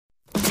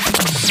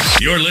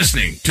You're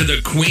listening to the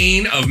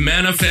Queen of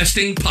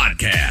Manifesting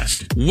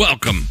podcast.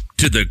 Welcome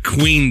to the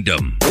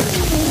Queendom.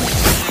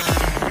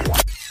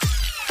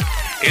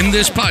 In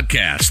this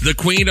podcast, the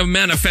Queen of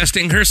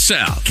Manifesting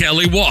herself,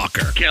 Kelly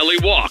Walker,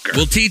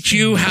 will teach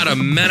you how to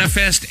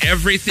manifest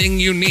everything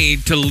you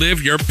need to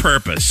live your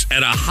purpose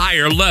at a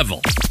higher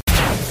level.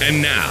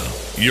 And now,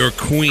 your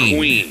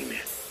Queen,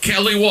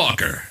 Kelly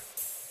Walker.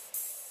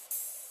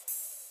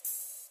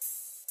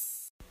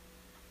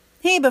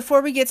 Hey,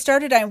 before we get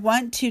started, I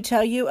want to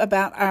tell you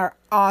about our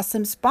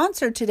awesome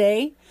sponsor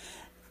today.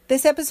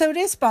 This episode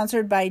is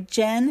sponsored by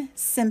Jen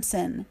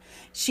Simpson.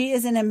 She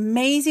is an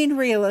amazing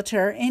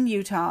realtor in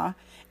Utah,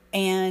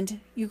 and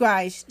you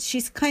guys,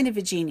 she's kind of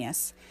a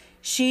genius.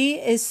 She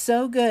is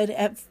so good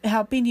at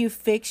helping you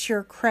fix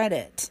your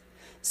credit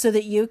so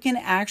that you can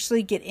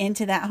actually get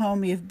into that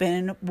home you've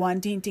been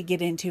wanting to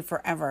get into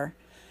forever.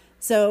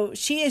 So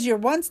she is your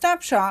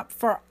one-stop shop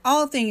for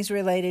all things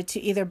related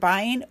to either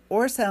buying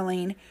or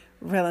selling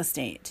real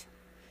estate.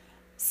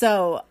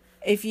 So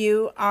if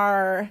you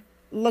are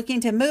looking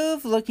to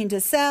move, looking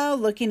to sell,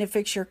 looking to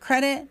fix your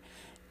credit,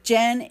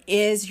 Jen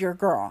is your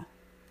girl.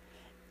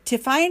 To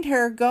find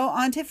her, go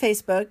onto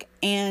Facebook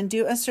and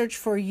do a search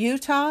for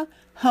Utah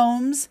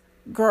Homes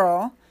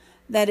Girl.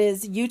 That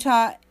is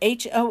Utah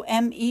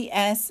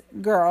HOMES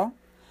Girl.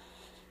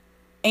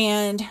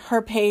 And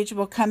her page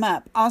will come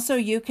up. Also,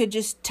 you could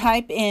just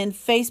type in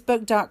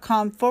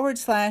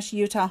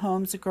facebook.com/Utah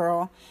Homes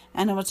Girl,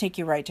 and it will take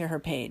you right to her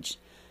page.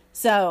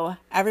 So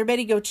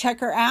everybody go check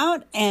her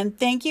out, and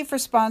thank you for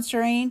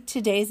sponsoring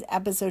today's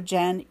episode,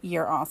 Jen.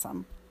 You're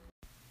awesome.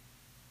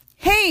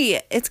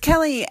 Hey, it's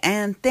Kelly,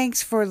 and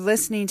thanks for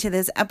listening to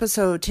this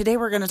episode. Today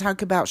we're going to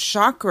talk about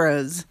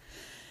chakras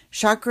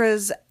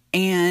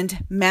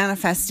and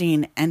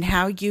manifesting, and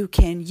how you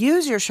can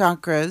use your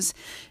chakras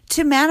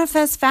to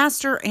manifest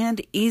faster and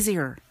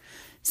easier.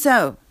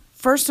 So,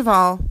 first of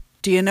all,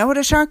 do you know what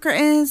a chakra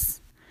is?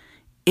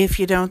 If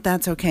you don't,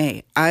 that's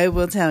okay. I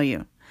will tell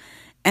you.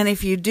 And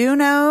if you do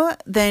know,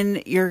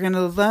 then you're going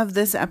to love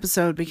this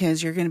episode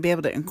because you're going to be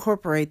able to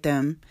incorporate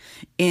them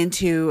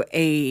into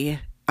a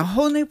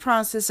whole new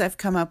process I've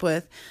come up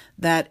with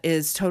that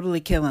is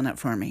totally killing it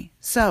for me.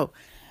 So,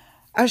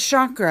 a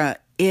chakra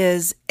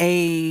is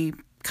a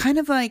kind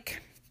of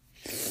like,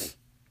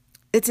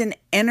 it's an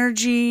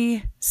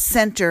energy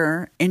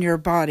center in your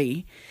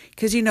body,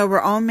 because we're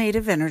all made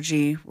of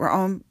energy. We're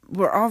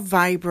all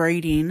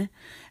vibrating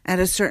at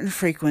a certain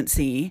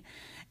frequency.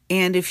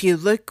 And if you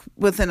look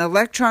with an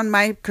electron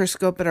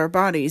microscope at our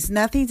bodies,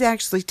 nothing's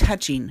actually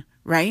touching,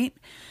 right?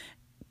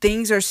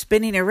 Things are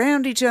spinning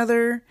around each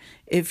other.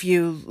 If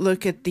you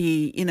look at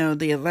the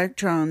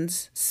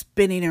electrons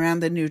spinning around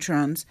the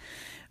neutrons.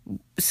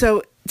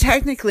 So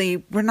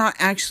technically, we're not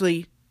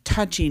actually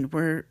touching.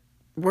 We're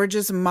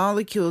just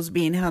molecules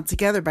being held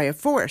together by a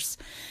force,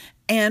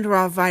 and we're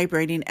all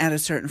vibrating at a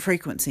certain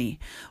frequency.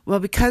 Well,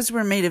 because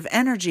we're made of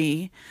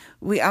energy,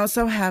 we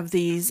also have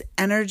these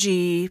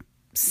energy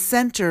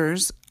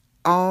centers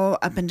all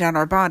up and down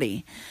our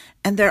body.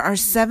 And there are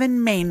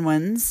 7 main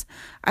ones.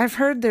 I've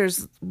heard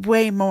there's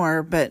way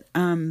more, but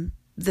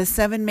the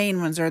 7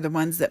 main ones are the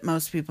ones that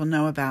most people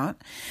know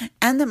about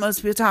and that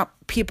most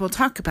people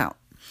talk about.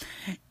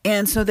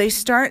 And so they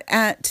start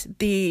at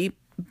the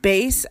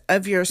base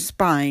of your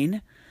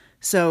spine.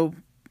 So,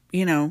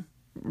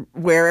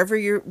 where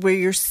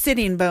your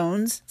sitting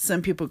bones,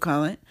 some people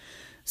call it.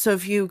 So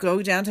if you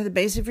go down to the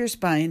base of your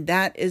spine,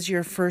 that is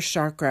your first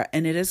chakra,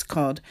 and it is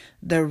called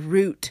the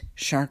root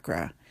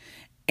chakra.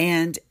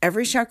 And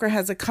every chakra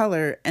has a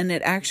color, and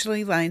it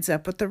actually lines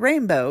up with the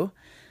rainbow.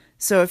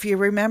 So if you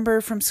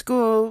remember from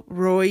school,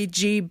 Roy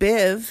G.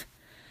 Biv,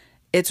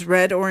 it's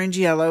red, orange,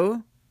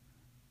 yellow,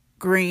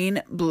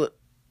 green,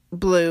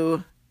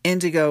 blue,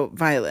 indigo,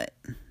 violet.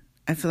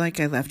 I feel like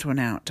I left one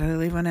out. Did I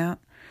leave one out?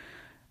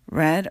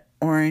 Red,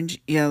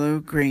 orange, yellow,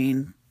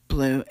 green,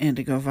 blue,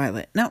 indigo,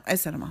 violet. No, I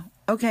said them all.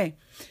 Okay.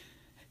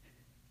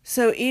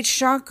 So each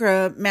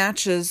chakra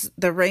matches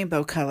the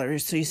rainbow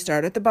colors. So you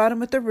start at the bottom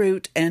with the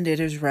root, and it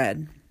is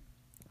red.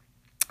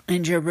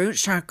 And your root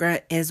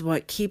chakra is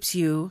what keeps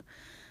you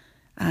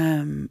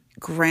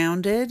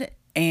grounded,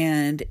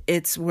 and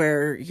it's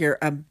where your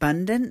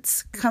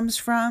abundance comes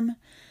from.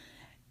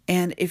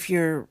 And if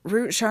your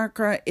root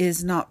chakra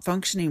is not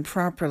functioning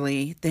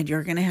properly, then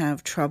you're going to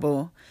have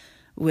trouble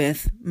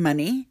with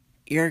money.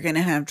 You're going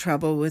to have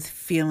trouble with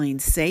feeling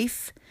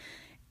safe.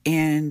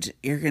 And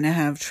you're going to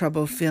have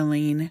trouble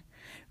feeling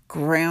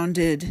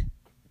grounded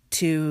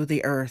to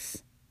the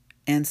earth.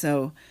 And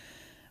so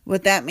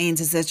what that means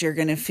is that you're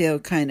going to feel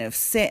kind of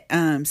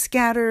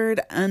scattered,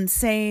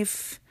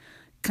 unsafe,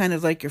 kind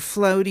of like you're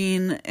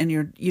floating and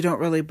you don't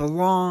really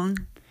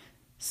belong.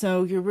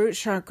 So your root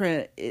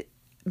chakra,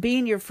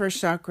 being your first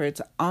chakra, it's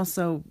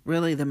also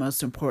really the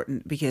most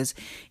important because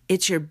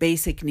it's your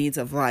basic needs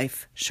of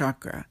life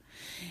chakra.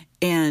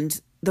 And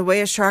the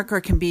way a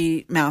chakra can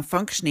be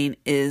malfunctioning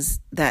is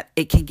that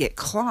it can get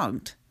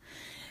clogged.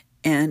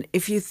 And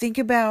if you think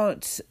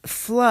about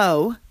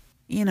flow,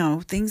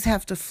 things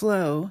have to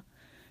flow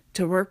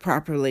to work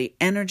properly.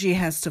 Energy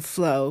has to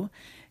flow.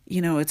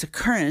 it's a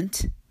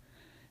current.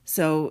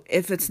 So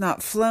if it's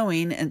not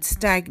flowing, it's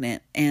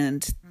stagnant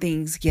and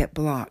things get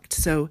blocked.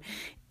 So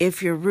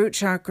if your root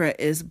chakra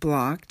is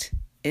blocked,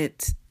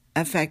 it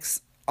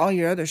affects all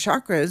your other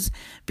chakras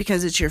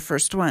because it's your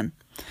first one.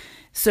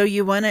 So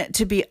you want it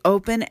to be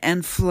open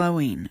and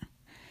flowing.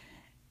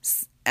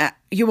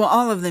 You want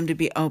all of them to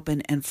be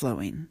open and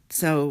flowing.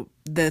 So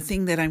the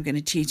thing that I'm going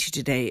to teach you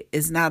today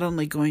is not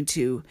only going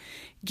to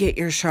get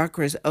your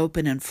chakras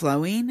open and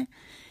flowing,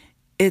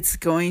 it's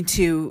going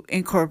to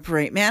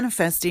incorporate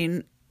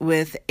manifesting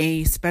with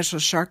a special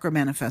chakra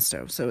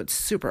manifesto. So it's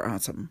super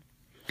awesome.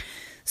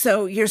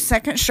 So your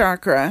second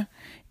chakra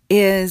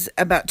is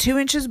about 2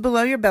 inches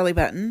below your belly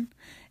button,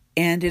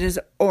 and it is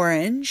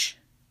orange,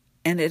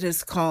 and it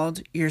is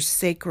called your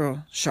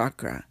sacral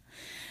chakra.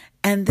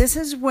 And this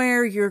is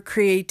where your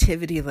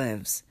creativity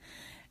lives.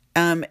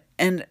 And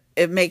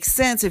it makes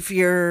sense if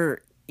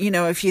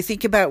if you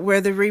think about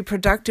where the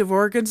reproductive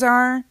organs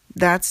are,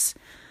 that's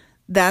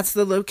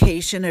the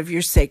location of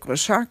your sacral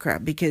chakra,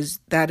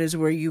 because that is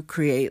where you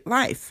create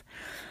life.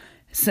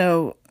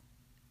 So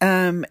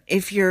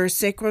if your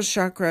sacral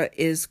chakra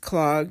is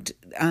clogged,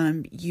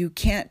 you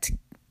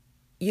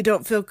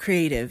don't feel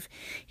creative.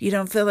 You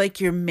don't feel like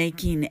you're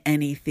making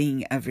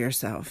anything of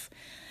yourself.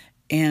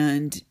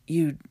 And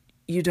you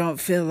don't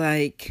feel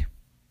like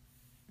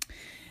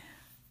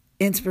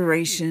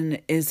inspiration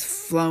is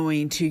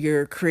flowing to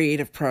your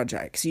creative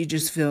projects. You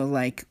just feel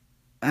like,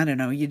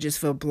 you just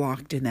feel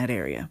blocked in that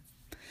area.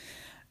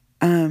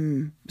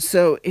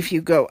 So if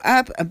you go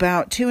up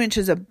about 2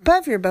 inches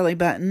above your belly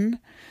button,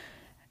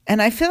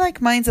 and I feel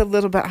like mine's a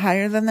little bit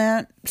higher than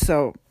that,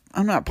 so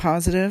I'm not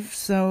positive.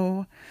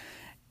 So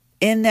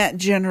in that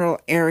general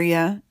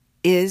area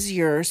is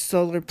your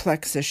solar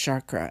plexus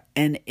chakra,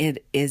 and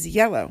it is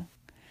yellow.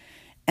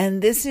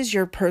 And this is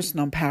your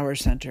personal power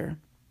center.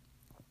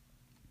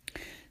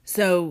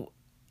 So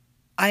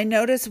I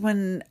notice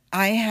when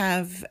I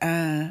have,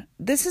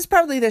 this is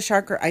probably the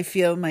chakra I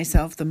feel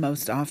myself the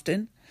most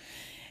often.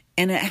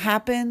 And it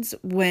happens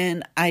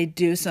when I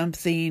do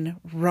something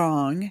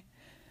wrong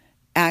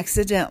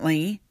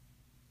accidentally,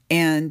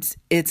 and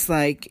it's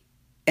like,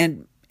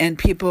 and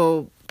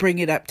people bring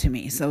it up to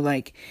me. So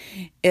like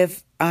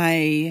if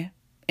I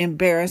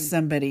embarrass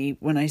somebody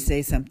when I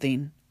say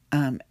something,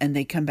 and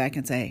they come back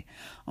and say,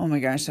 oh my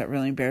gosh, that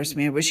really embarrassed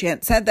me. I wish you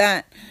hadn't said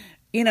that,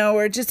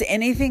 or just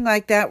anything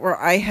like that where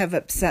I have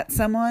upset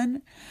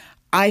someone,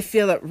 I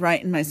feel it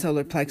right in my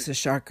solar plexus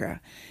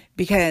chakra,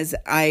 because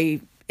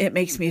it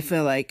makes me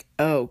feel like,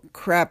 oh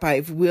crap,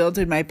 I've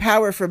wielded my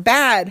power for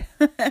bad.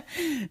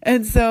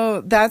 And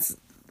so that's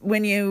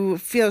when you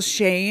feel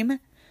shame.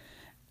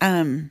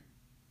 For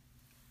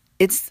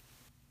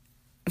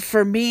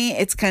me,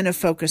 it's kind of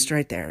focused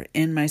right there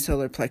in my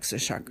solar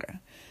plexus chakra.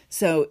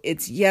 So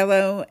it's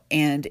yellow,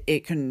 and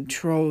it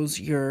controls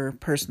your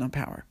personal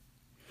power.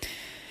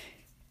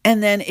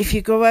 And then if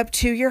you go up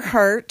to your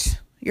heart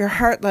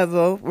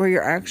level, where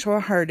your actual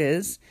heart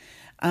is,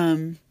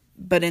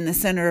 but in the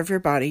center of your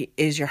body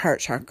is your heart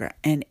chakra,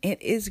 and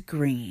it is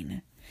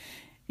green.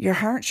 Your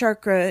heart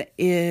chakra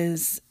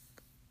is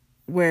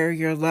where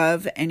your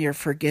love and your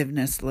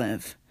forgiveness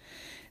live.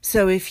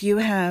 So if you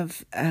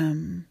have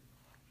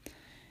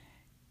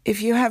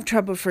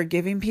trouble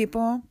forgiving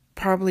people,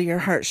 probably your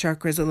heart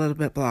chakra is a little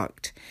bit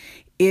blocked.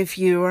 If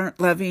you aren't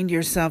loving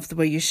yourself the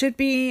way you should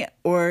be,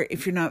 or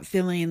if you're not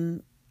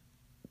feeling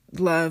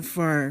love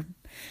for,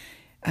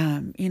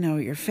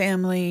 your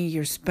family,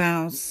 your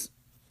spouse,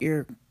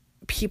 your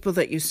people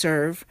that you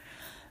serve,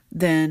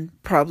 then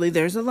probably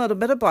there's a little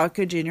bit of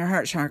blockage in your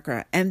heart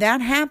chakra. And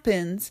that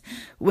happens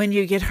when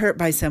you get hurt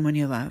by someone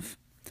you love.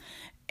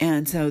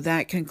 And so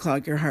that can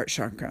clog your heart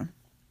chakra.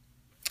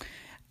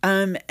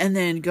 And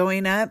then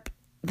going up,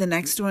 the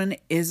next one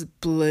is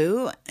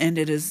blue, and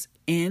it is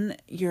in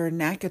your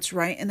neck. It's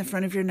right in the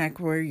front of your neck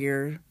where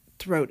your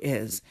throat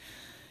is.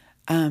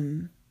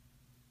 Some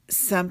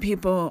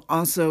people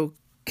also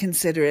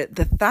consider it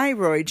the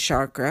thyroid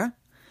chakra,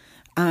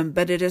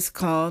 but it is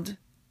called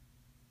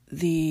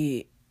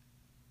the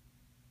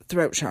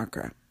throat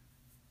chakra.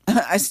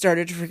 I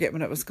started to forget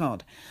what it was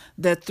called.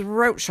 The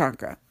throat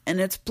chakra, and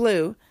it's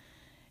blue,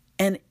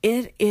 and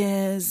it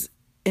is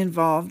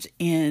involved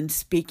in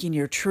speaking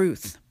your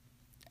truth,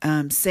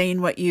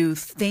 saying what you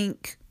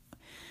think,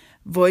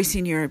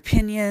 voicing your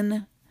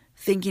opinion,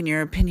 thinking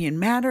your opinion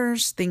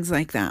matters, things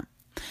like that.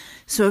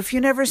 So if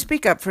you never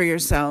speak up for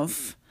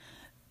yourself,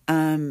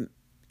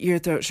 your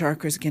throat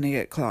chakra is going to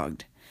get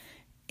clogged.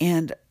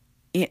 And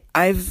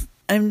I've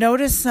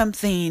noticed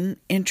something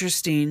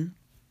interesting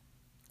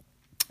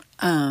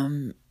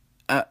among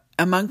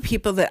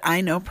people that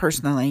I know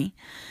personally.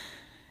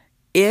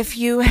 If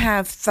you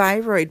have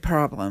thyroid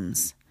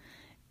problems,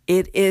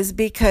 it is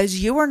because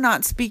you are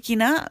not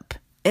speaking up.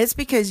 It's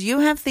because you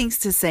have things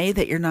to say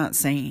that you're not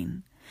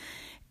saying.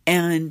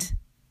 And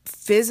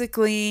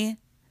physically,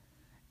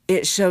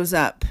 it shows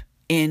up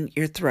in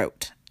your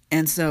throat.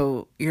 And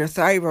so your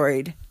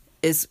thyroid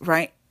is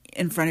right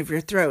in front of your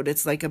throat.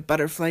 It's like a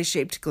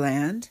butterfly-shaped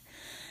gland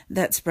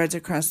that spreads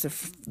across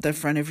the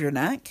front of your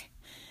neck.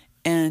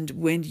 And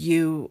when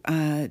you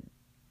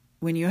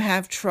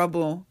have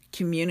trouble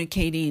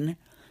communicating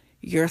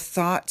your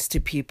thoughts to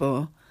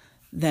people,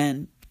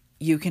 then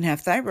you can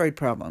have thyroid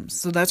problems.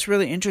 So that's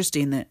really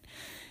interesting that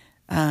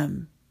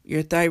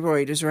your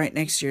thyroid is right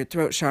next to your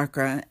throat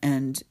chakra.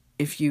 And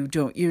if you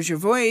don't use your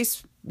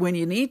voice when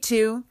you need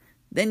to,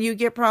 then you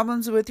get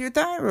problems with your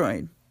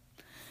thyroid.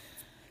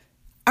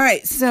 All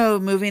right, so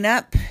moving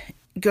up,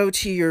 go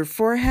to your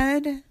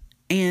forehead,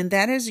 and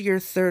that is your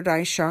third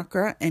eye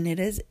chakra, and it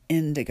is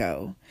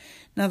indigo.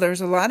 Now,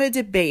 there's a lot of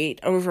debate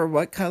over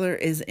what color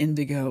is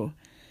indigo.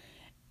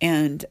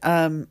 And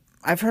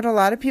I've heard a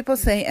lot of people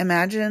say,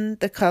 imagine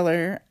the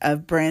color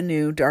of brand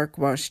new dark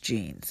wash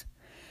jeans.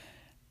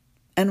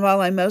 And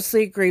while I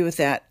mostly agree with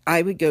that,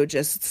 I would go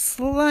just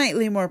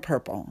slightly more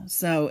purple.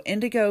 So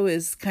indigo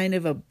is kind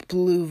of a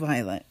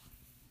blue-violet.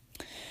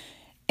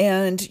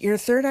 And your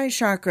third eye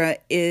chakra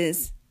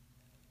is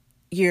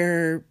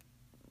your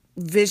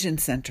vision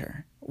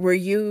center, where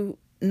you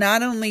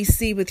not only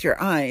see with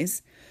your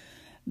eyes,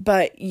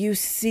 but you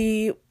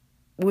see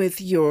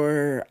with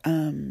your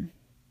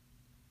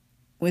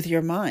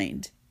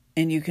mind,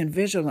 and you can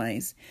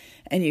visualize,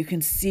 and you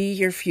can see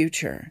your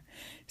future.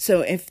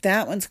 So if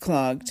that one's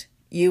clogged,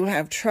 you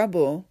have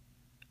trouble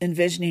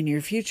envisioning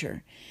your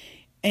future.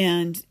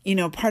 And,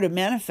 part of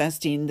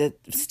manifesting, the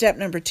step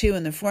number 2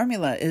 in the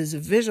formula is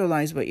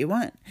visualize what you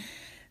want.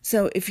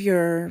 So if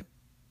your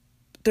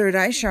third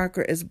eye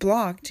chakra is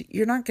blocked,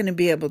 you're not going to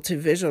be able to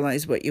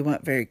visualize what you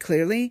want very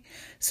clearly.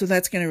 So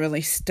that's going to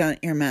really stunt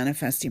your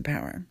manifesting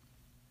power.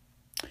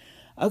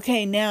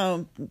 Okay,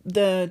 now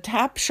the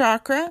top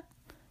chakra,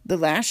 the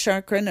last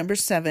chakra, number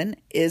 7,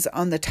 is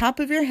on the top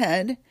of your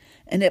head,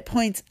 and it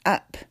points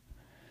up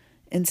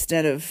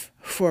instead of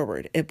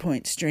forward. It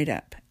points straight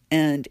up,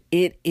 and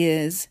it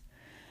is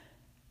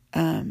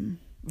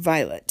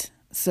violet.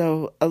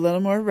 So a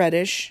little more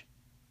reddish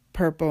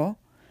purple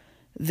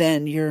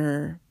than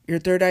your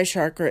third eye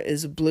chakra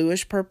is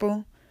bluish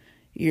purple.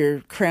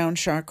 Your crown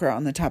chakra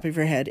on the top of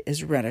your head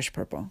is reddish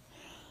purple.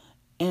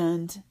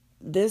 And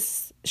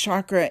this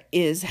chakra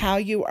is how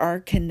you are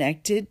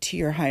connected to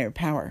your higher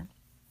power.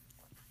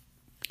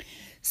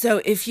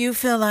 So if you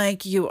feel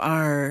like you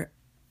are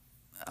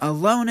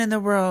alone in the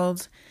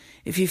world,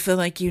 if you feel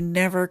like you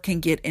never can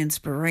get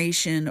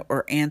inspiration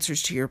or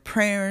answers to your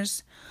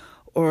prayers,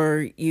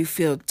 or you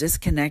feel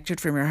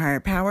disconnected from your higher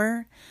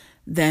power,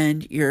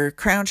 then your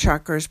crown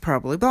chakra is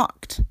probably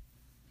blocked.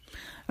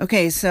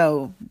 Okay,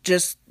 so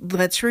just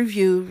let's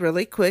review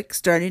really quick.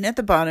 Starting at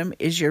the bottom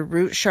is your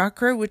root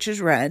chakra, which is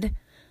red,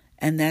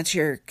 and that's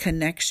your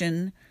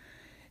connection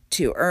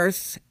to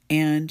earth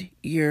and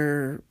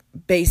your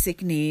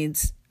basic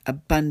needs,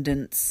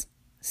 abundance,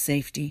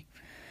 safety.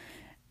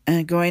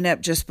 And going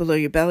up just below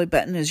your belly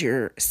button is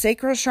your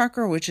sacral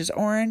chakra, which is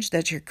orange.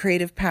 That's your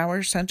creative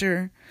power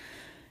center.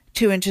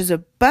 2 inches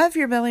above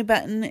your belly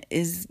button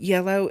is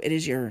yellow. It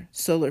is your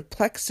solar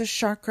plexus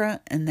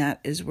chakra, and that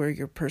is where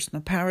your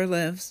personal power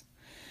lives.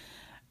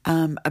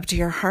 Up to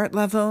your heart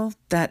level,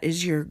 that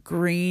is your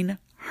green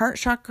heart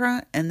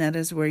chakra, and that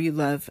is where you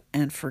love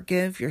and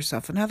forgive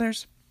yourself and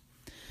others.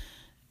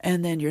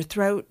 And then your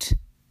throat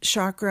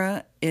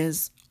chakra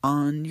is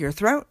on your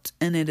throat,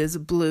 and it is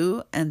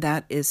blue, and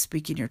that is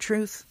speaking your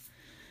truth.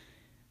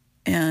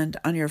 And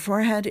on your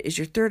forehead is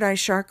your third eye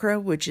chakra,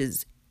 which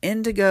is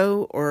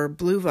indigo or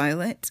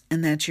blue-violet,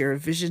 and that's your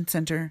vision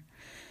center.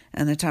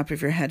 And the top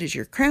of your head is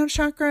your crown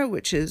chakra,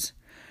 which is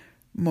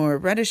more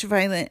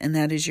reddish-violet, and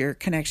that is your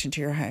connection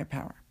to your higher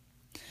power.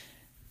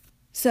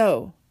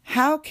 So,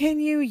 how can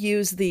you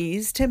use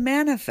these to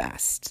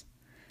manifest?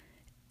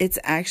 It's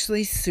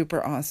actually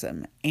super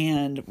awesome.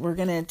 And we're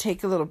going to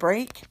take a little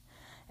break.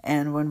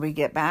 And when we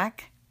get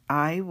back,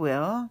 I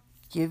will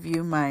give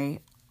you my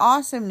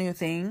awesome new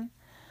thing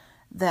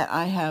that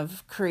I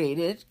have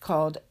created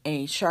called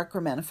a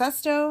Chakra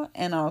Manifesto,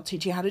 and I'll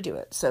teach you how to do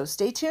it. So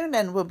stay tuned,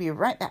 and we'll be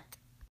right back.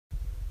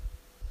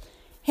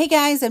 Hey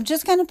guys, I'm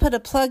just going to put a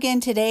plug in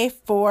today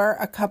for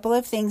a couple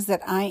of things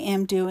that I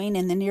am doing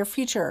in the near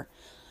future.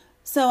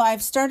 So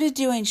I've started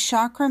doing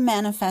chakra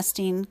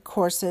manifesting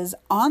courses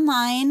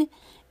online.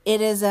 It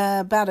is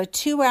about a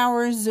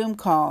 2-hour Zoom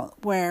call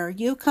where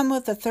you come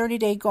with a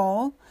 30-day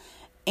goal,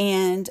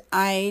 and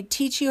I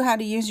teach you how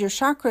to use your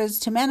chakras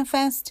to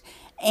manifest,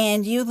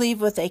 and you leave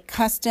with a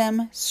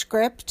custom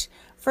script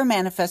for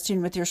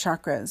manifesting with your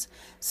chakras.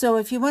 So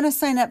if you want to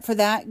sign up for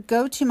that,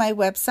 go to my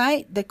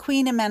website,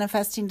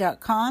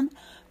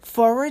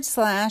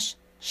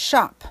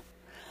 thequeenofmanifesting.com/shop.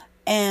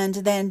 And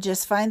then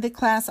just find the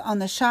class on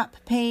the shop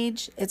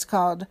page. It's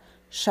called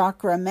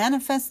Chakra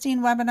Manifesting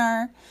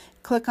Webinar.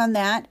 Click on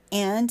that.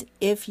 And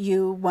if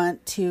you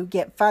want to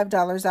get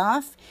 $5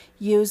 off,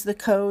 use the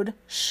code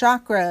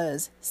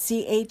CHAKRAS,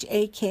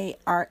 CHAKRAS.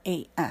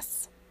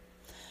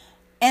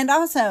 And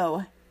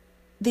also,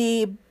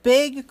 the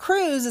big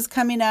cruise is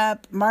coming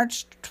up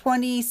March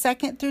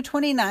 22nd through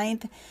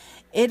 29th.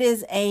 It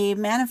is a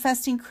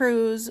manifesting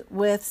cruise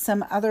with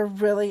some other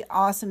really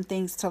awesome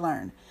things to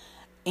learn.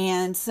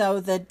 And so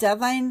the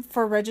deadline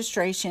for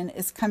registration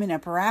is coming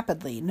up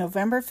rapidly,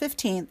 November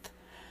 15th.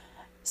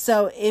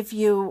 So if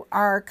you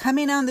are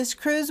coming on this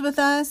cruise with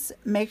us,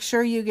 make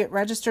sure you get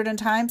registered in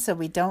time so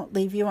we don't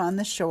leave you on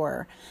the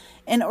shore.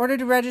 In order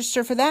to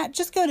register for that,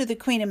 just go to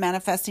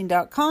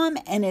thequeenofmanifesting.com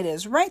and it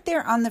is right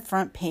there on the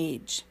front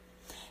page.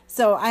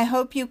 So I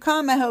hope you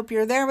come. I hope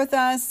you're there with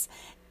us.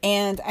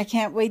 And I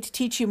can't wait to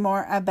teach you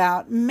more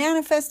about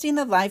manifesting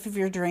the life of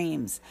your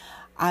dreams.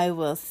 I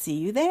will see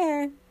you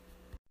there.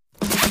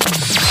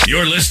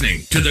 You're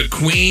listening to the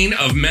Queen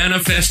of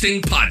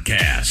Manifesting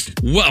podcast.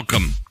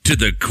 Welcome to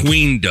the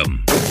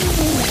Queendom.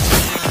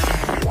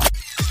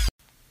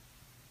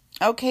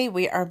 Okay,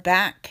 we are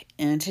back,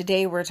 and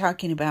today we're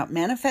talking about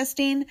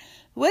manifesting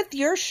with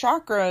your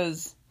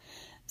chakras.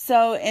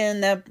 So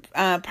in the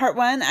part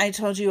one, I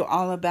told you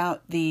all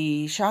about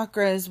the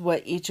chakras,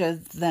 what each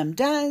of them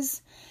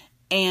does,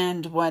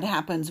 and what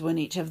happens when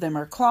each of them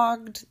are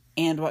clogged,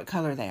 and what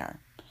color they are.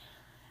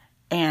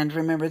 And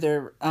remember,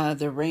 they're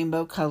the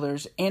rainbow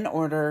colors in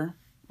order: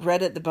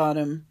 red at the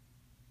bottom,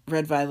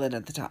 red, violet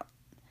at the top.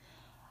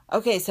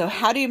 Okay, so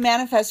how do you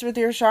manifest with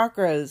your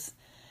chakras?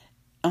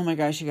 Oh my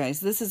gosh, you guys,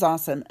 this is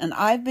awesome. And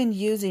I've been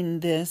using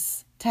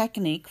this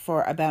technique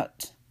for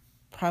about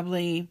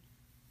probably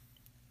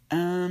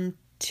 2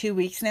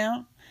 weeks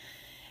now.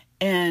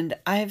 And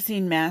I have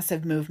seen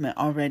massive movement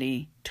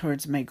already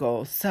towards my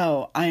goal.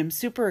 So I am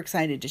super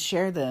excited to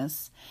share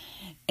this.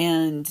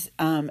 And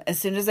as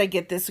soon as I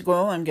get this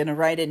goal, I'm going to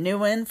write a new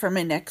one for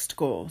my next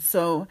goal.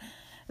 So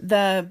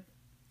the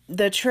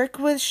trick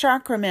with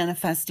chakra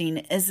manifesting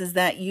is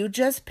that you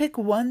just pick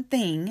one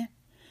thing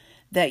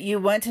that you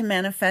want to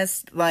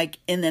manifest like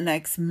in the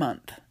next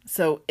month.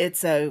 So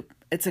it's a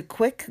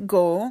quick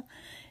goal.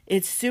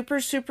 It's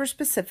super, super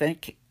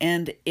specific,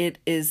 and it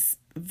is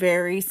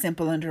very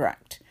simple and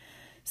direct.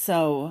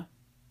 So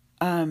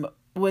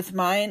with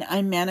mine,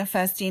 I'm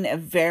manifesting a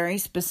very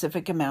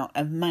specific amount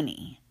of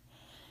money.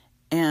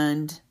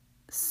 And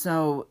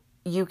so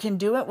you can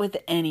do it with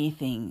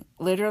anything,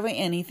 literally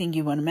anything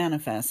you want to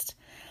manifest.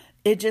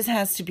 It just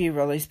has to be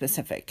really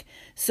specific.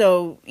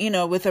 So,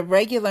 with a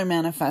regular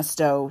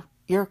manifesto,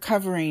 you're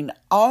covering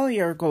all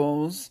your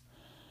goals,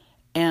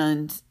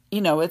 and,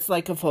 it's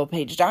like a full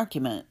page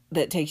document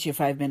that takes you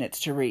 5 minutes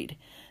to read.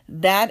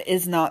 That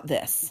is not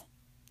this.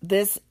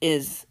 This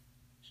is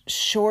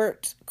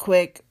short,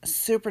 quick,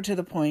 super to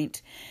the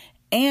point.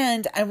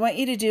 And I want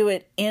you to do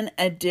it in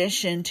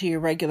addition to your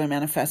regular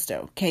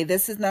manifesto. Okay,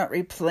 this is not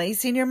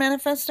replacing your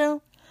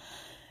manifesto,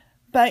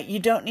 but you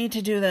don't need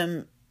to do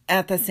them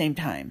at the same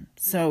time.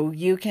 So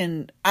you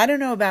can, I don't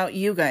know about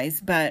you guys,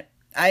 but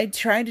I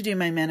try to do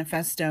my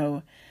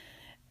manifesto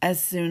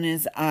as soon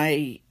as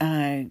I,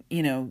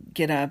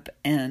 get up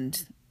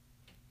and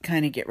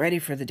kind of get ready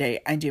for the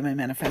day. I do my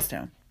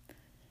manifesto.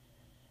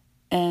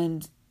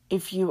 And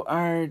if you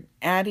are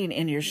adding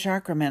in your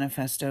chakra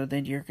manifesto,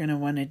 then you're going to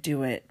want to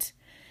do it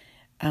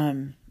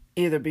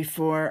either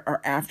before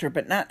or after,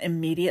 but not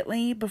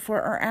immediately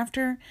before or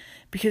after,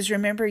 because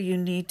remember, you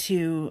need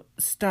to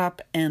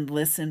stop and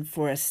listen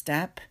for a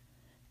step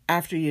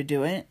after you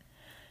do it.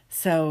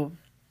 So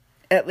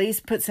at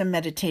least put some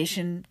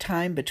meditation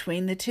time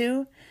between the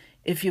two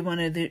if you want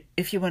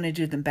to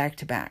do them back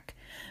to back.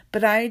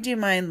 But I do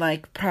mine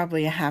like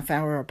probably a half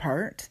hour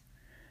apart.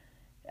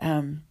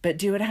 But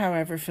do it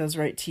however feels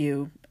right to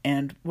you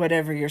and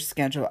whatever your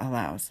schedule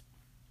allows.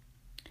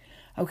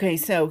 Okay,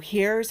 so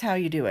here's how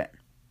you do it.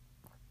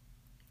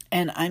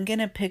 And I'm going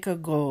to pick a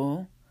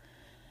goal.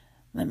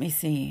 Let me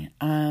see.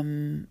 All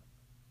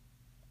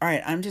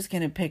right, I'm just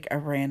going to pick a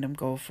random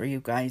goal for you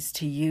guys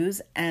to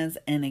use as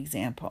an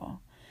example.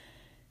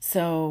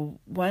 So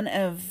one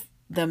of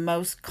the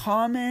most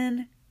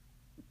common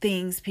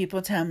things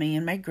people tell me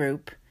in my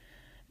group,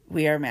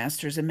 We Are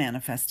Masters of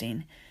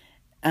Manifesting,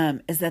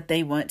 is that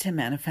they want to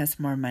manifest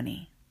more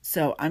money.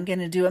 So I'm going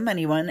to do a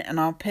money one, and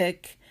I'll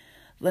pick,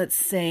 let's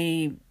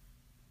say,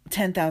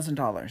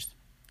 $10,000.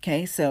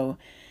 Okay, so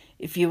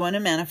if you want to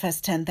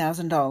manifest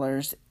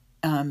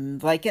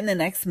 $10,000, like in the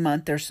next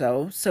month or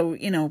so,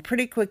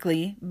 pretty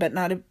quickly, but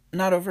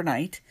not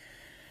overnight,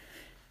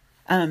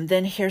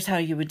 then here's how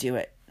you would do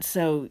it.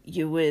 So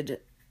you would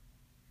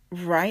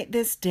write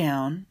this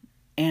down,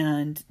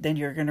 and then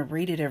you're going to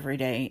read it every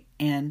day.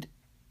 And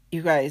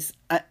you guys,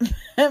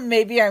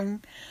 maybe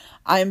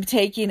I'm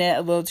taking it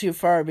a little too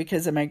far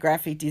because of my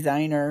graphic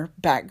designer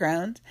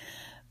background,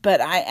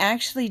 but I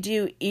actually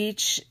do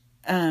each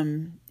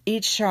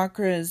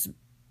chakra's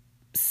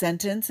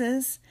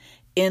sentences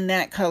in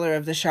that color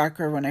of the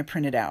chakra when I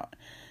print it out.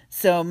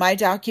 So my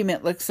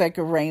document looks like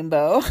a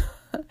rainbow,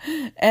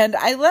 and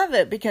I love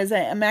it because I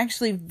am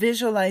actually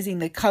visualizing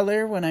the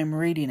color when I'm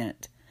reading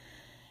it.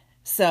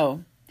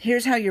 So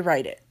here's how you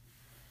write it.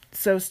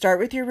 So start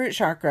with your root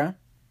chakra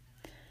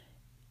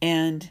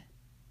and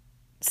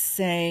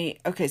say,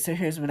 okay, so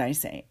here's what I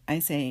say. I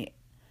say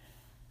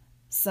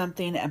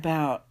something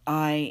about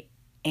I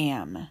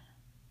am.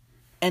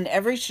 And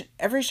every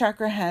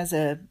chakra has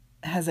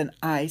an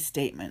I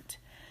statement.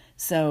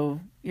 So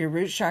your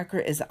root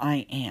chakra is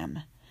I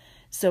am.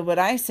 So what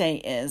I say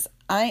is,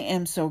 I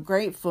am so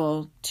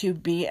grateful to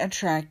be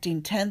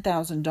attracting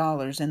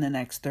 $10,000 in the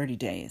next 30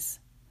 days.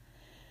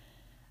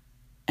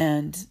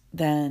 And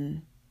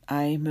then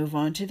I move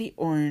on to the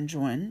orange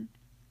one.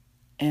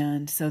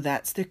 And so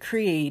that's the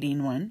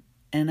creating one.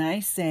 And I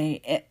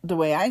say it, the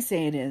way I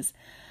say it is,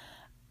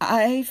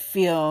 I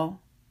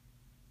feel,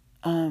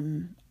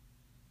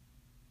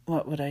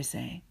 what would I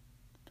say?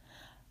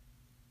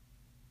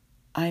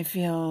 I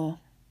feel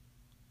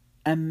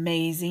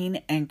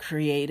amazing and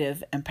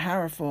creative and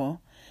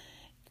powerful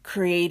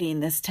creating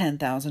this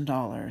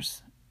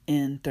 $10,000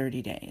 in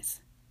 30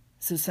 days.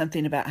 So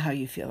something about how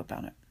you feel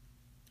about it.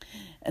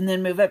 And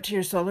then move up to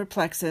your solar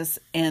plexus,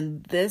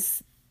 and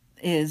this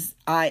is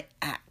I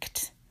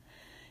act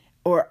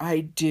or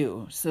I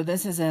do. So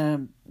this is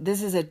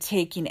a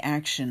taking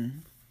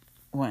action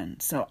one.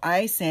 So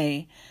I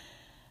say,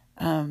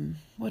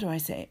 what do I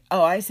say?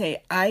 Oh, I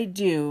say I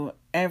do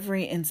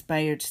every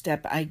inspired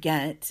step I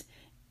get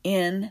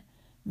in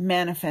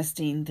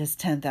manifesting this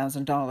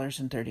 $10,000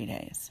 in 30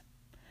 days.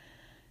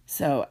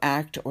 So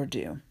act or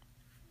do.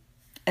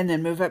 And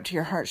then move up to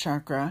your heart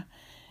chakra.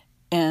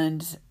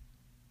 And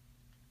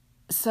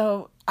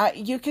so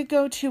you could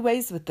go two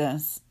ways with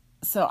this.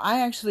 So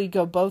I actually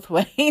go both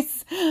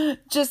ways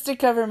just to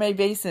cover my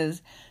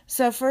bases.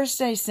 So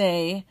first I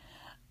say,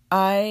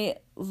 I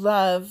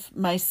love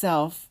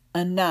myself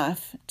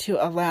enough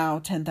to allow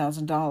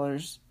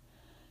 $10,000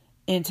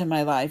 into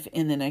my life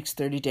in the next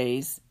 30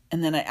 days.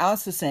 And then I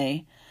also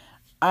say,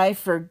 I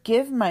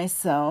forgive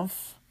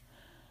myself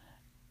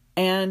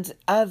and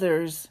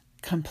others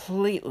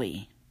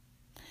completely.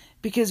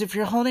 Because if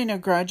you're holding a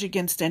grudge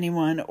against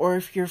anyone, or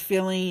if you're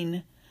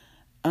feeling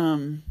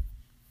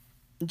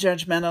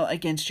judgmental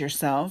against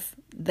yourself,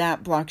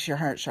 that blocks your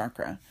heart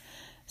chakra.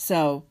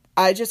 So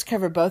I just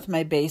cover both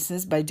my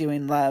bases by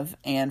doing love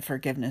and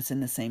forgiveness in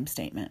the same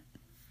statement.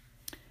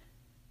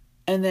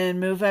 And then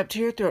move up to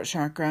your throat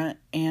chakra,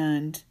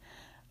 and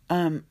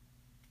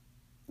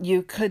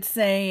you could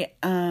say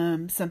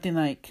something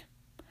like,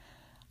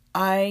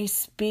 I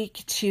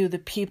speak to the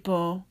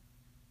people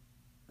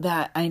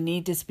that I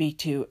need to speak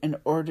to in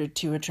order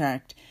to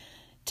attract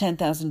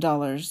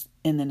 $10,000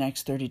 in the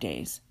next 30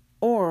 days.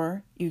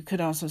 Or you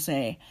could also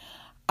say,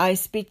 I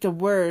speak the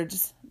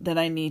words that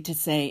I need to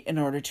say in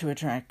order to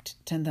attract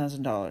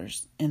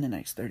 $10,000 in the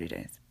next 30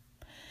 days.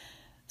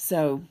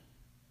 So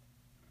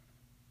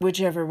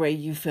whichever way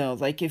you feel,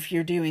 like if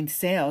you're doing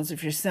sales,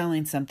 if you're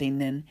selling something,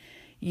 then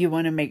you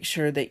want to make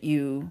sure that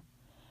you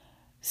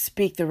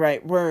speak the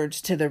right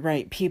words to the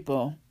right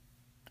people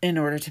in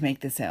order to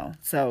make the sale.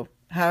 So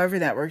however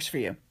that works for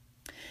you.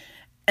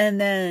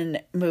 And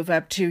then move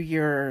up to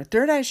your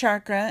third eye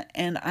chakra.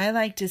 And I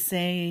like to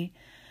say,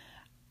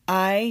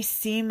 I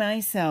see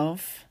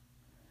myself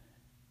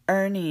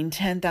earning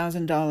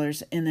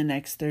 $10,000 in the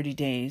next 30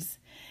 days.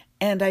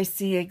 And I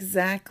see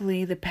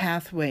exactly the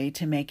pathway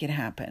to make it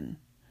happen.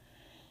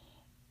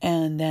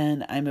 And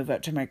then I move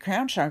up to my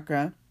crown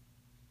chakra.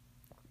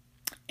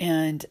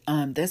 And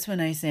this one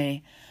I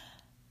say,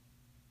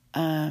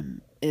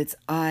 it's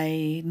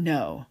I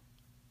know.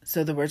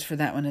 So the words for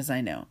that one is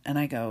I know. And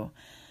I go,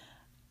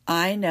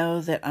 I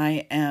know that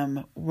I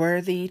am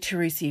worthy to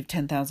receive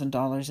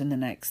 $10,000 in the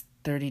next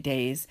 30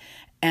 days,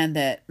 and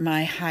that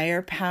my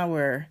higher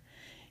power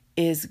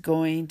is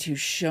going to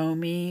show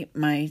me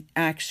my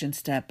action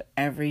step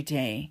every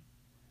day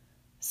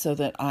so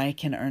that I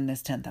can earn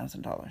this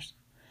 $10,000.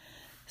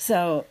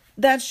 So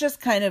that's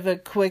just kind of a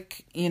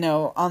quick,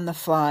 on the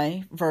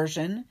fly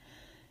version.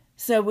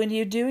 So when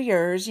you do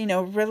yours,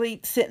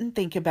 really sit and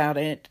think about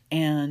it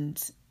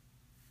and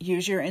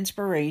use your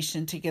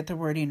inspiration to get the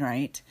wording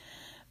right.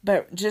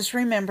 But just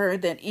remember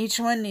that each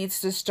one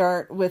needs to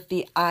start with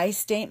the I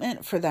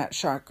statement for that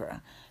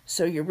chakra.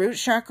 So your root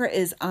chakra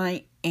is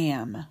I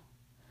am.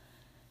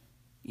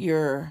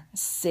 Your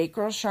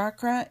sacral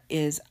chakra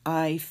is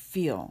I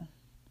feel.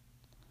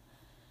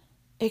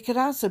 It could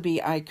also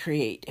be I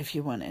create if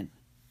you wanted.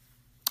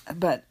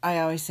 But I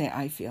always say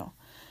I feel.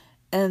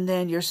 And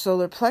then your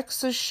solar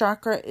plexus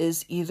chakra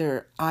is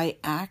either I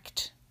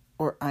act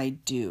or I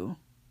do.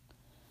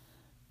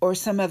 Or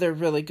some other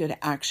really good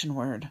action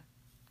word.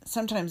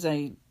 Sometimes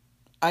I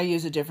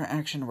use a different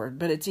action word,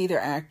 but it's either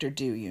act or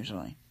do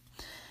usually.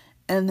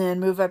 And then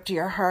move up to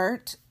your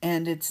heart,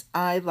 and it's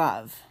I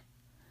love.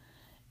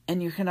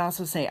 And you can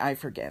also say I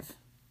forgive,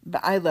 but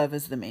I love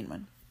is the main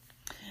one.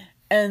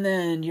 And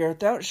then your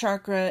throat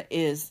chakra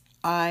is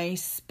I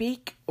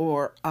speak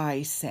or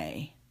I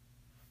say,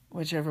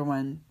 whichever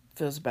one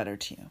feels better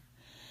to you.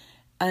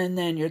 And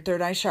then your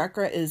third eye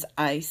chakra is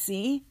I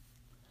see,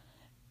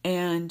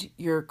 and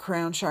your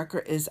crown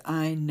chakra is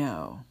I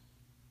know.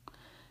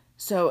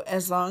 So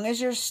as long as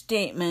your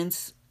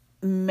statements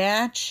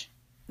match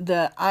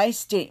the I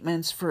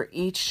statements for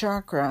each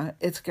chakra,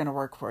 it's going to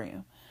work for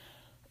you.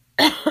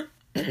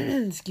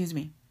 Excuse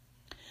me.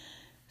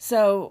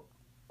 So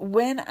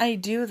when I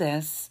do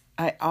this,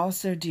 I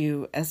also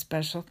do a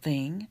special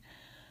thing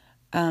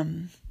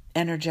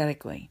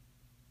energetically.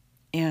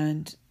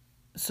 And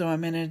so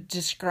I'm going to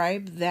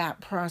describe that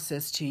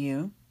process to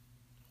you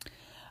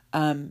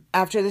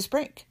after this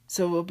break.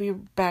 So we'll be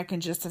back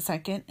in just a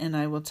second, and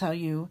I will tell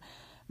you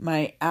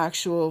my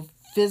actual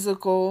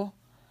physical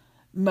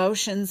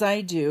motions I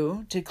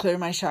do to clear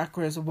my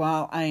chakras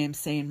while I am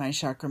saying my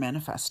chakra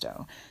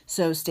manifesto.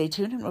 So stay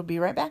tuned and we'll be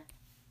right back.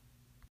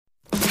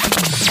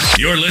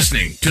 You're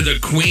listening to the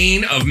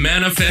Queen of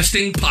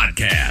Manifesting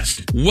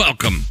podcast.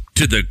 Welcome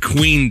to the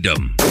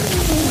Queendom.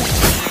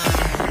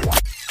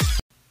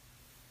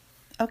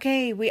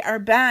 Okay, we are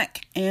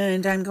back,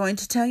 and I'm going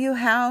to tell you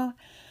how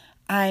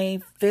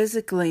I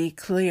physically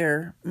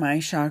clear my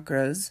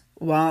chakras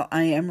while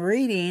I am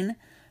reading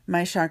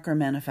my chakra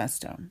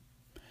manifesto.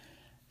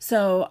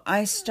 So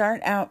I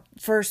start out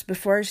first,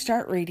 before I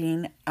start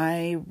reading,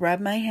 I rub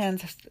my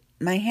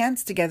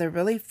hands together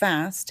really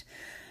fast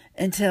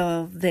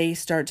until they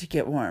start to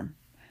get warm.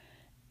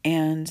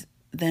 And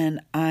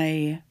then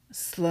I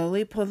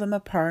slowly pull them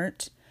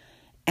apart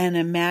and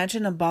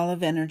imagine a ball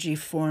of energy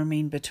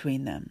forming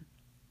between them.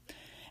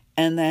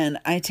 And then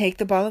I take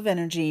the ball of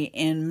energy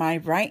in my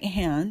right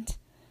hand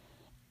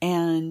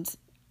and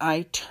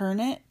I turn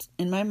it,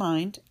 in my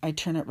mind, I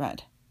turn it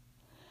red.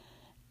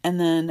 And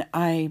then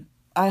I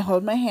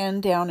hold my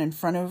hand down in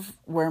front of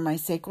where my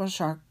sacral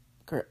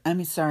chakra,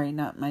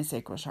 not my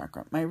sacral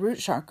chakra, my root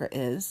chakra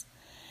is.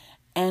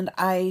 And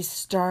I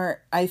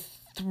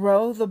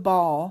throw the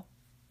ball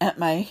at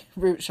my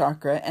root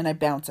chakra and I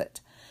bounce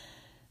it.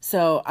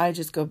 So I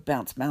just go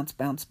bounce, bounce,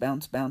 bounce,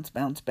 bounce, bounce,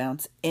 bounce,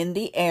 bounce in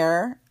the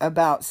air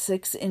about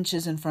 6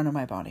 inches in front of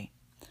my body.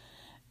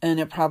 And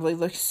it probably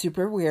looks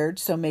super weird,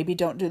 so maybe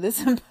don't do this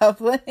in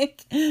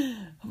public.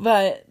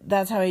 But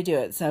that's how I do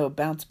it. So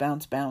bounce,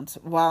 bounce, bounce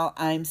while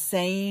I'm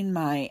saying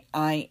my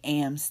I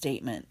am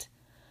statement.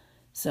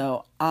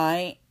 So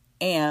I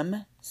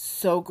am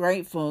so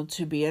grateful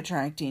to be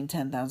attracting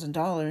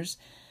 $10,000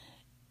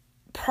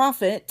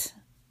 profit.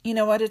 You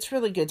know what? It's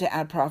really good to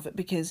add profit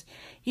because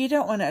you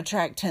don't want to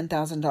attract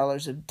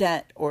 $10,000 of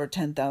debt or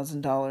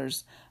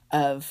 $10,000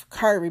 of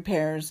car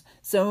repairs.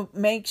 So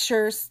make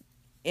sure,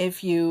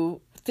 if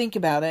you think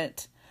about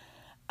it,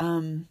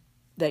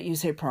 that you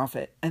say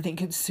profit. I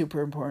think it's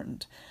super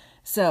important.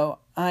 So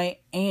I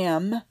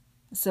am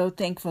so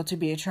thankful to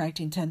be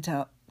attracting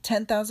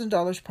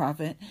 $10,000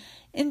 profit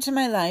into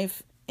my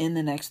life in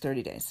the next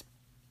 30 days.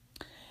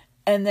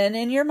 And then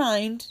in your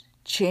mind,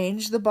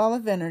 change the ball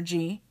of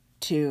energy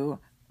to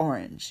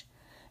orange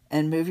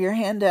and move your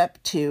hand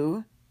up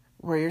to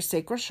where your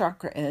sacral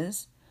chakra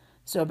is.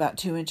 So about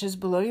 2 inches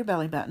below your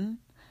belly button,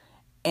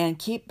 and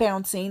keep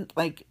bouncing.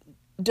 Like,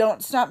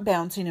 don't stop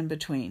bouncing in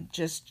between.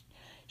 Just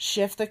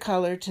shift the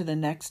color to the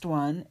next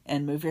one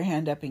and move your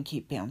hand up and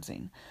keep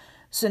bouncing.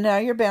 So now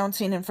you're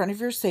bouncing in front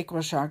of your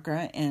sacral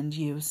chakra and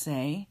you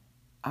say,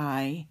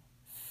 I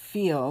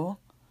feel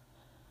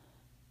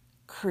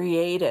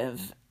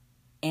creative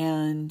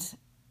and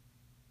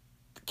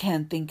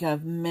can think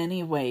of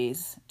many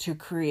ways to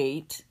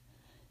create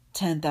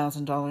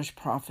 $10,000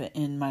 profit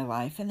in my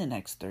life in the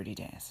next 30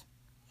 days.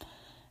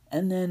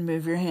 And then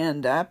move your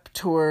hand up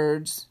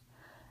towards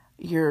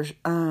your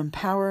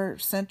power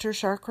center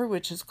chakra,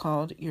 which is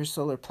called your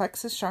solar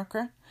plexus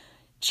chakra.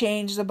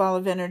 Change the ball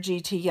of energy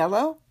to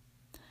yellow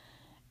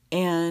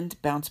and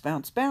bounce,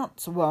 bounce,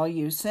 bounce while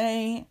you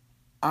say,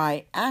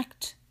 I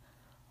act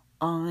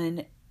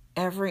on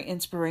every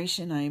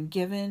inspiration I am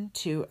given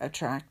to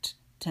attract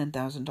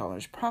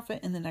 $10,000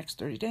 profit in the next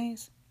 30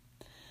 days.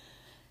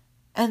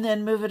 And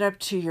then move it up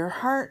to your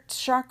heart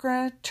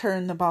chakra.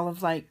 Turn the ball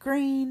of light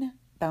green.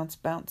 Bounce,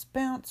 bounce,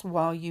 bounce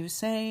while you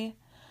say,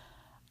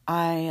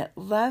 I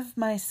love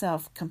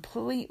myself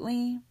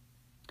completely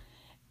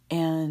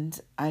and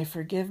I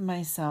forgive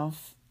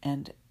myself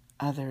and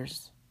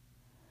others.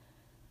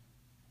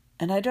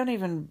 And I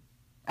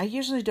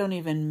usually don't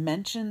even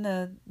mention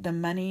the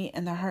money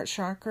and the heart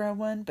chakra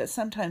one, but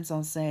sometimes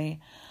I'll say,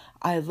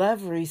 I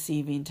love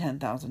receiving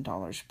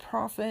 $10,000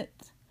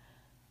 profit.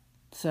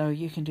 So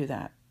you can do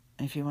that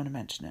if you want to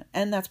mention it.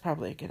 And that's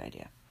probably a good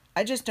idea.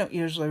 I just don't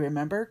usually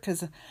remember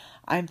because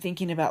I'm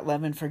thinking about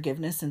love and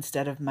forgiveness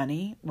instead of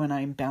money when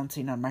I'm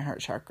bouncing on my heart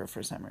chakra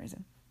for some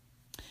reason.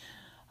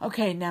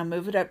 Okay, now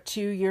move it up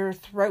to your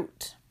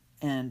throat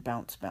and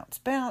bounce, bounce,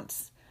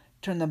 bounce.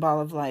 Turn the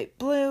ball of light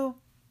blue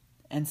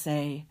and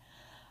say,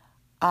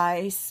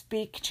 I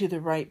speak to the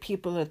right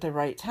people at the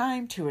right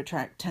time to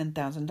attract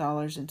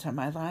 $10,000 into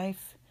my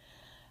life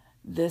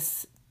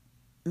this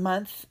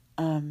month,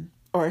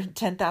 or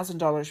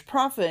 $10,000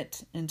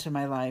 profit into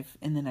my life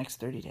in the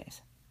next 30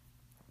 days.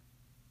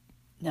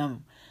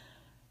 Now,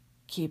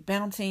 keep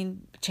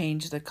bouncing,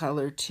 change the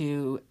color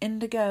to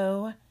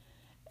indigo,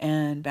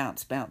 and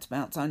bounce, bounce,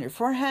 bounce on your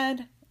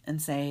forehead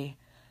and say,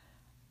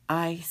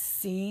 I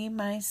see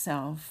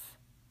myself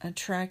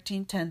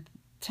attracting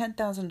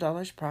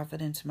 $10,000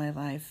 profit into my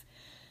life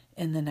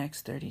in the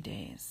next 30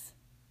 days.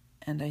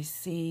 And I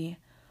see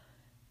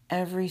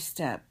every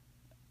step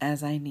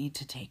as I need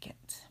to take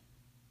it.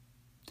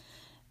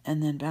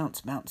 And then bounce,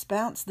 bounce,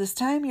 bounce. This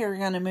time you're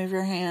going to move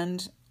your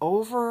hand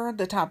over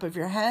the top of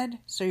your head.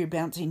 So you're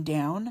bouncing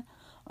down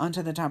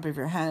onto the top of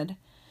your head.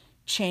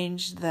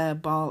 Change the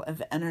ball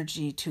of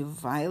energy to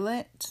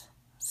violet.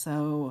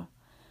 So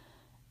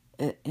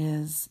it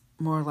is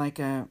more like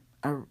a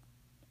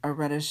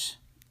reddish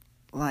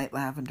light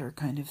lavender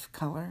kind of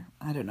color.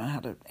 I don't know how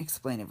to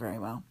explain it very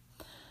well.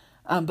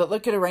 But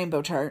look at a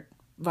rainbow chart,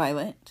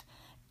 violet,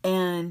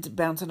 and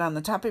bounce it on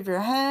the top of your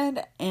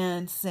head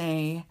and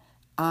say,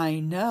 I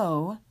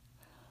know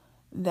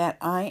that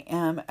I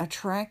am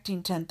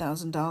attracting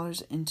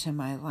 $10,000 into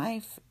my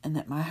life and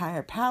that my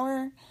higher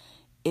power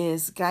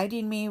is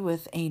guiding me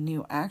with a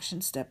new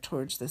action step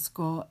towards this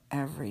goal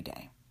every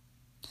day.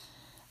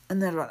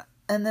 And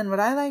then what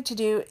I like to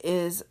do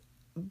is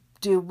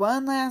do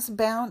one last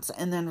bounce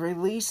and then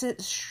release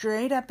it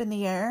straight up in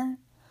the air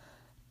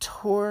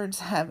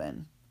towards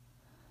heaven.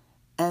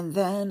 And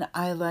then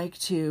I like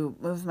to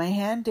move my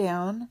hand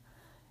down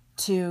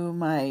to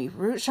my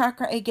root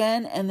chakra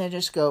again and then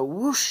just go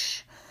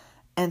whoosh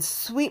and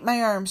sweep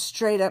my arms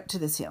straight up to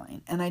the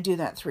ceiling. And I do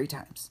that 3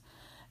 times.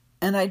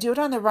 And I do it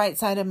on the right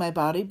side of my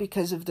body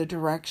because of the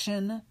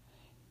direction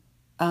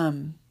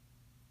of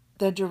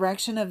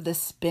the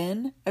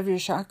spin of your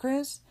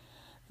chakras.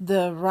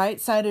 The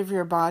right side of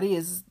your body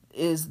is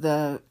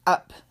the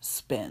up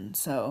spin.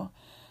 So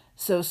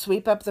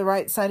sweep up the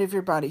right side of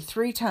your body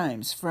 3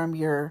 times from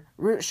your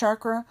root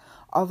chakra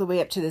all the way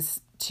up to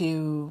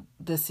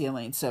the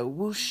ceiling. So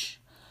whoosh,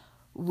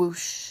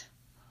 whoosh,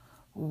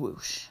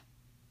 whoosh,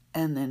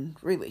 and then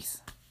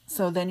release.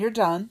 So then you're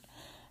done.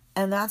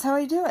 And that's how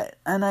I do it.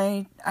 And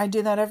I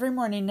do that every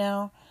morning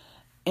now.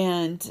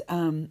 And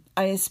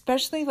I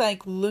especially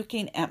like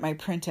looking at my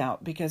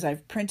printout because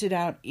I've printed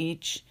out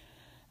each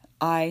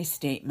I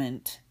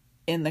statement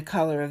in the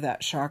color of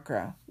that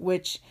chakra,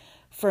 which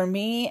for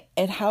me,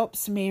 it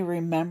helps me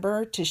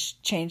remember to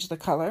change the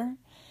color,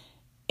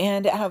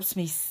 and it helps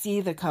me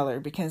see the color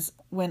because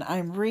when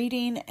I'm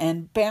reading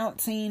and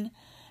bouncing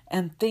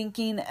and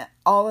thinking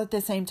all at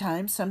the same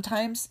time,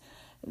 sometimes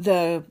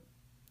the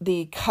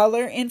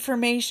color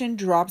information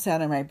drops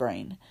out of my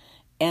brain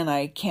and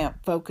I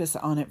can't focus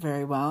on it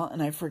very well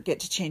and I forget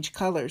to change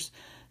colors.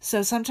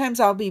 So sometimes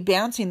I'll be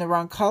bouncing the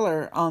wrong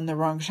color on the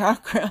wrong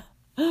chakra.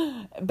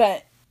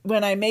 But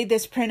when I made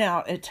this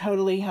printout, it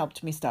totally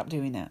helped me stop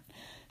doing that.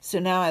 So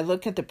now I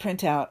look at the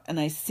printout and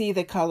I see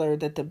the color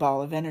that the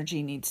ball of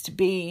energy needs to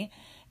be,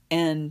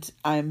 and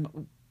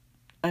I'm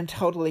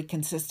totally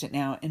consistent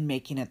now in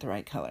making it the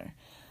right color.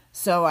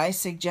 So I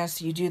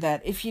suggest you do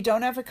that. If you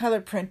don't have a color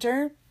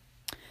printer,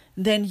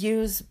 then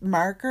use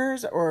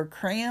markers or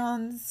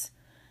crayons,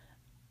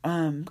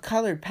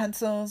 colored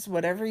pencils,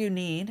 whatever you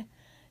need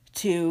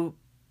to,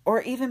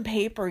 or even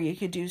paper. You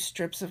could do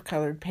strips of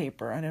colored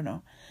paper. I don't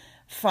know.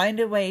 Find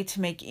a way to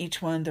make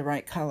each one the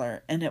right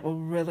color, and it will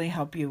really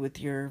help you with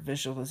your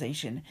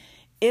visualization.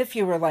 If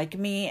you were like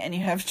me and you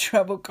have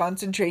trouble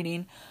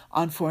concentrating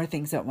on 4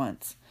 things at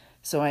once.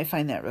 So I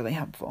find that really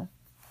helpful.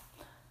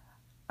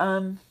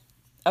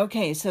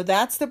 Okay, so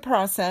that's the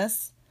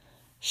process.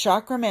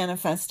 Chakra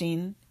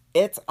manifesting.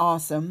 It's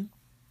awesome.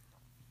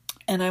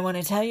 And I want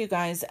to tell you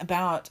guys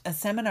about a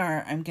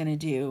seminar I'm going to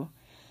do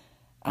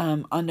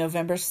on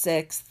November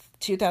 6th,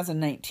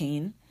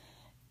 2019.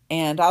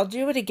 And I'll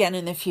do it again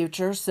in the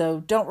future. So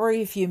don't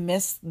worry if you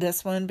missed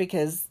this one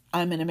because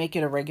I'm going to make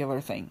it a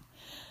regular thing.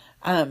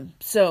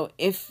 So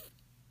if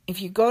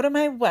you go to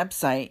my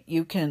website,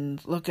 you can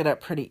look it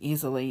up pretty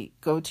easily.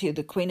 Go to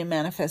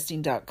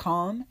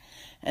thequeenofmanifesting.com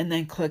and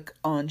then click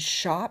on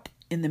shop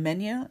in the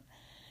menu.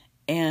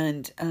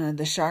 And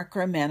the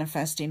chakra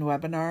manifesting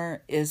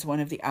webinar is one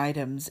of the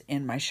items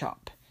in my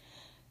shop.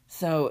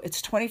 So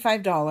it's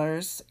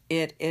 $25.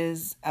 It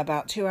is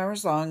about 2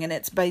 hours long and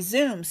it's by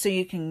Zoom, so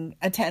you can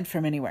attend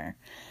from anywhere.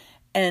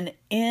 And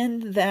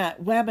in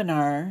that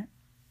webinar,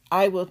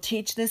 I will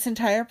teach this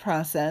entire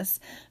process,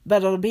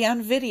 but it'll be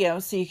on video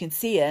so you can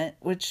see it,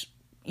 which,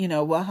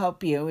 will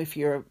help you if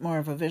you're more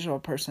of a visual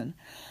person.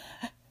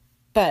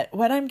 But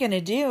what I'm going to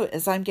do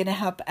is I'm going to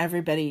help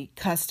everybody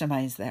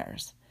customize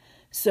theirs.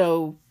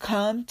 So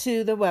come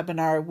to the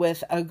webinar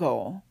with a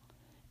goal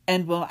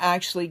and we'll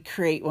actually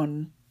create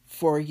one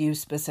for you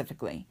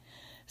specifically.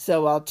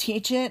 So I'll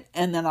teach it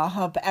and then I'll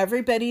help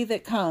everybody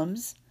that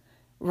comes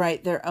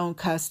write their own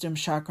custom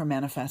chakra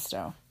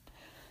manifesto.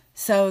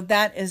 So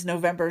that is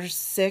November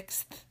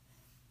 6th,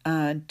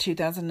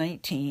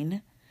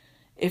 2019.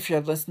 If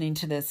you're listening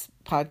to this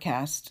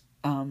podcast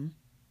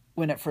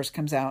when it first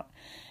comes out.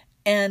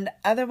 And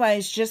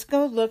otherwise, just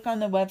go look on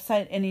the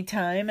website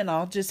anytime and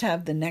I'll just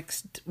have the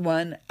next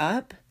one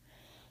up.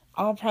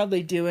 I'll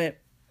probably do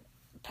it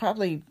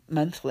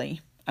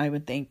monthly, I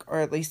would think, or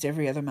at least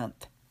every other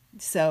month.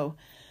 So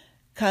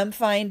come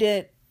find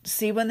it,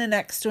 see when the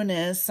next one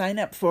is, sign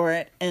up for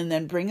it, and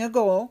then bring a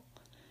goal.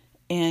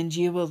 And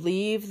you will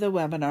leave the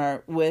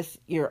webinar with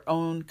your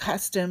own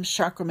custom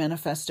chakra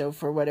manifesto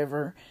for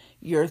whatever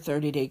your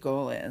 30-day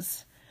goal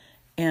is.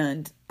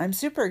 And I'm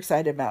super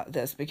excited about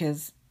this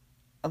because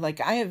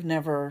I have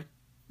never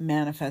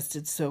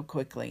manifested so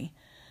quickly.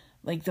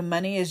 The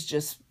money is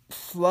just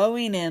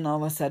flowing in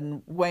all of a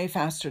sudden way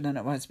faster than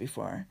it was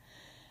before.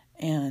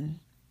 And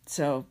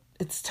so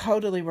it's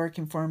totally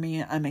working for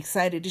me. I'm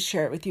excited to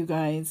share it with you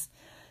guys.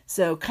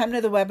 So come to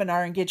the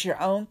webinar and get your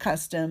own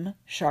custom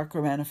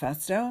chakra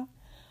manifesto.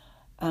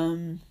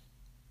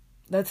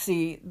 Let's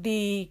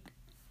see.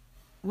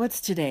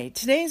 what's today?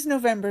 Today's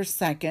November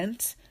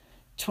 2nd,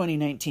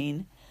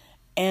 2019.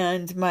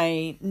 And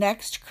my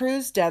next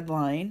cruise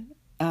deadline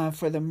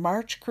for the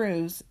March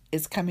cruise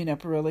is coming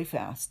up really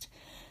fast.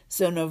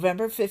 So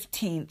November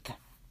 15th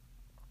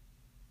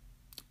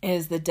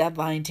is the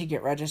deadline to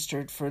get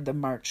registered for the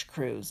March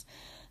cruise.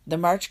 The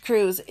March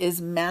cruise is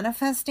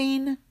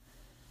manifesting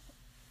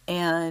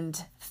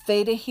and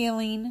theta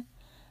healing.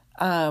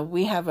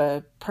 We have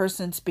a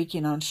person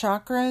speaking on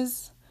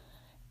chakras,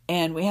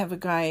 and we have a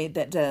guy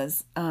that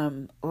does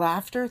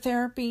laughter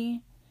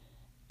therapy.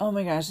 Oh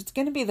my gosh, it's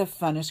going to be the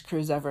funnest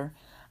cruise ever.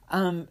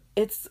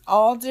 It's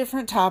all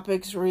different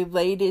topics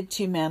related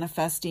to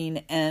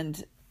manifesting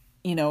and,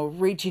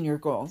 reaching your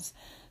goals.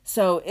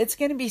 So it's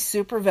going to be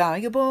super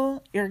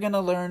valuable. You're going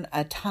to learn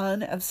a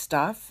ton of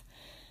stuff.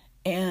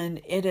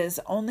 And it is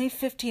only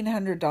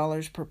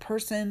 $1,500 per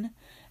person.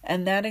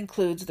 And that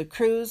includes the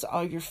cruise,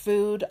 all your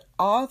food,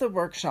 all the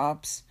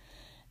workshops,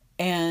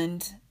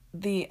 and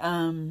the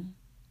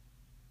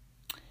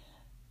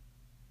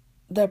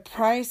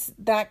price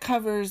that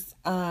covers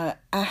a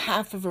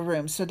half of a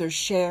room. So there's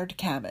shared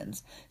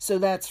cabins. So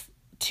that's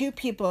 2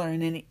 people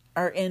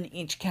are in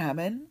each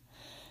cabin.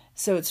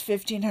 So it's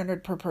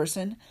 $1,500 per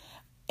person.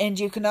 And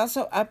you can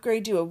also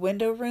upgrade to a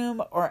window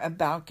room or a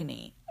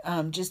balcony.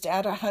 Just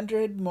add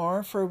 $100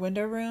 more for a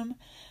window room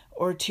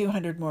or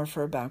 $200 more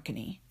for a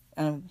balcony.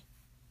 And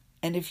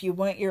if you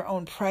want your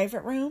own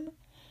private room,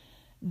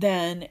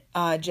 then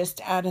just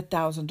add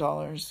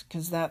 $1,000,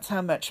 because that's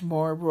how much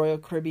more Royal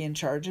Caribbean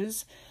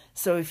charges.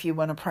 So if you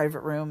want a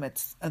private room,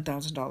 it's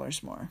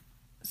 $1,000 more.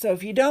 So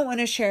if you don't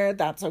want to share,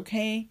 that's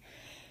okay.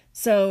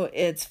 So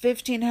it's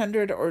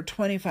 $1,500 or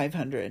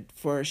 $2,500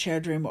 for a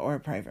shared room or a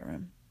private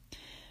room.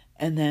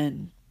 And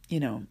then,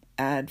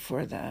 add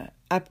for the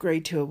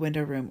upgrade to a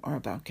window room or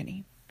a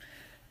balcony.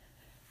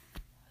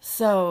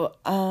 So,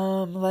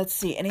 let's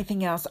see,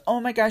 anything else? Oh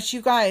my gosh,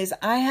 you guys,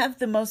 I have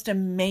the most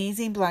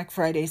amazing Black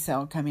Friday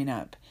sale coming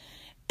up.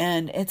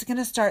 And it's going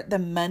to start the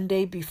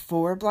Monday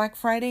before Black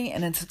Friday,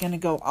 and it's going to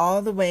go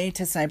all the way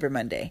to Cyber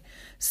Monday.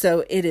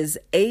 So it is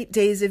 8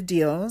 days of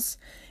deals.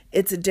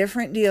 It's a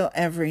different deal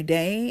every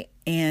day,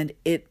 and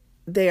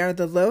they are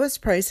the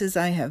lowest prices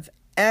I have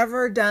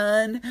ever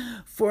done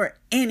for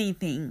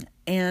anything.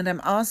 And I'm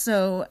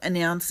also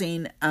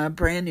announcing a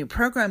brand new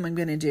program I'm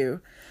going to do.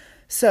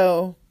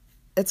 So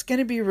it's going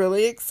to be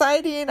really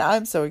exciting.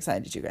 I'm so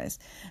excited, you guys.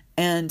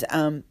 And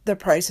the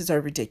prices are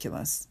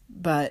ridiculous,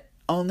 but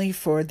only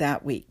for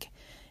that week.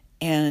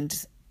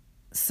 And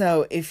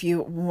so if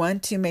you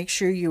want to make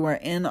sure you are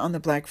in on the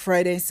Black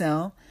Friday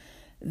sale,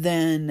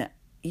 then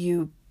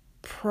you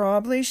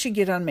probably should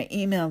get on my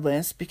email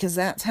list, because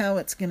that's how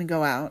it's going to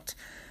go out.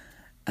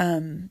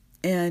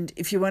 And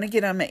if you want to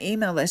get on my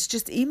email list,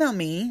 just email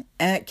me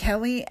at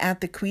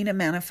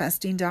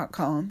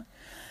kelly@thequeenofmanifesting.com.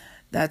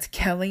 That's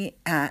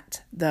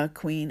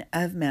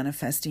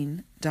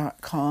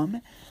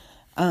kelly@thequeenofmanifesting.com.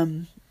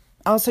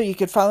 Also, you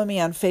could follow me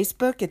on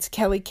Facebook. It's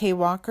Kelly K.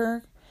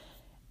 Walker.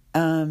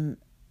 And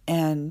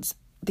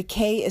the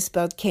K is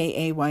spelled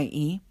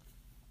Kaye.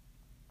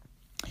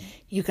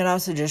 You can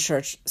also just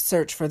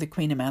search for the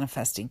Queen of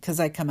Manifesting, because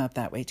I come up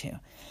that way too.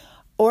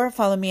 Or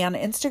follow me on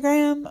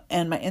Instagram,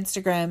 and my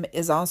Instagram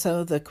is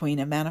also the Queen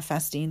of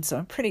Manifesting, so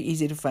I'm pretty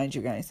easy to find,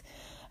 you guys.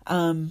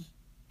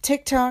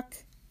 TikTok,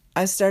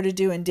 I started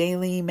doing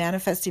daily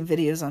manifesting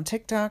videos on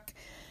TikTok,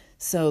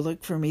 so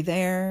look for me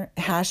there.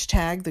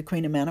 Hashtag the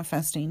Queen of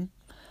Manifesting.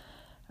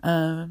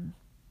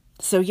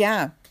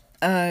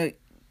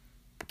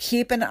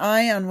 Keep an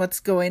eye on what's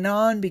going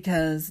on,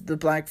 because the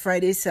Black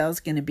Friday sale is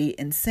going to be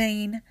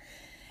insane,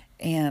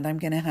 and I'm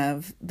going to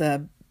have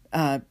the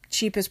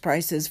cheapest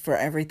prices for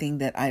everything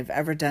that I've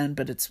ever done,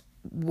 but it's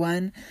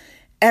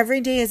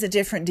every day is a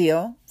different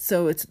deal,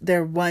 so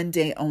they're 1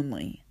 day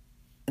only.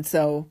 And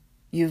so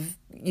you've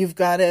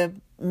got to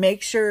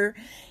make sure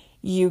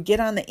you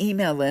get on the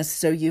email list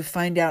so you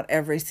find out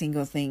every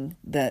single thing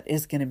that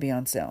is going to be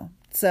on sale.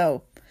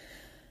 So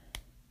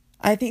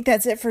I think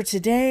that's it for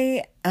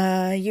today.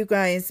 You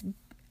guys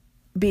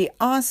be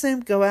awesome.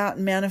 Go out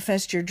and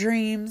manifest your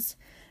dreams.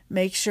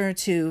 Make sure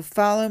to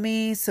follow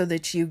me so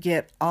that you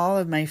get all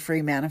of my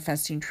free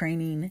manifesting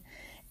training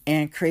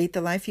and create the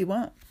life you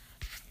want.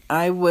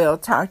 I will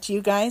talk to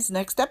you guys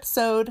next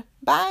episode.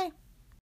 Bye.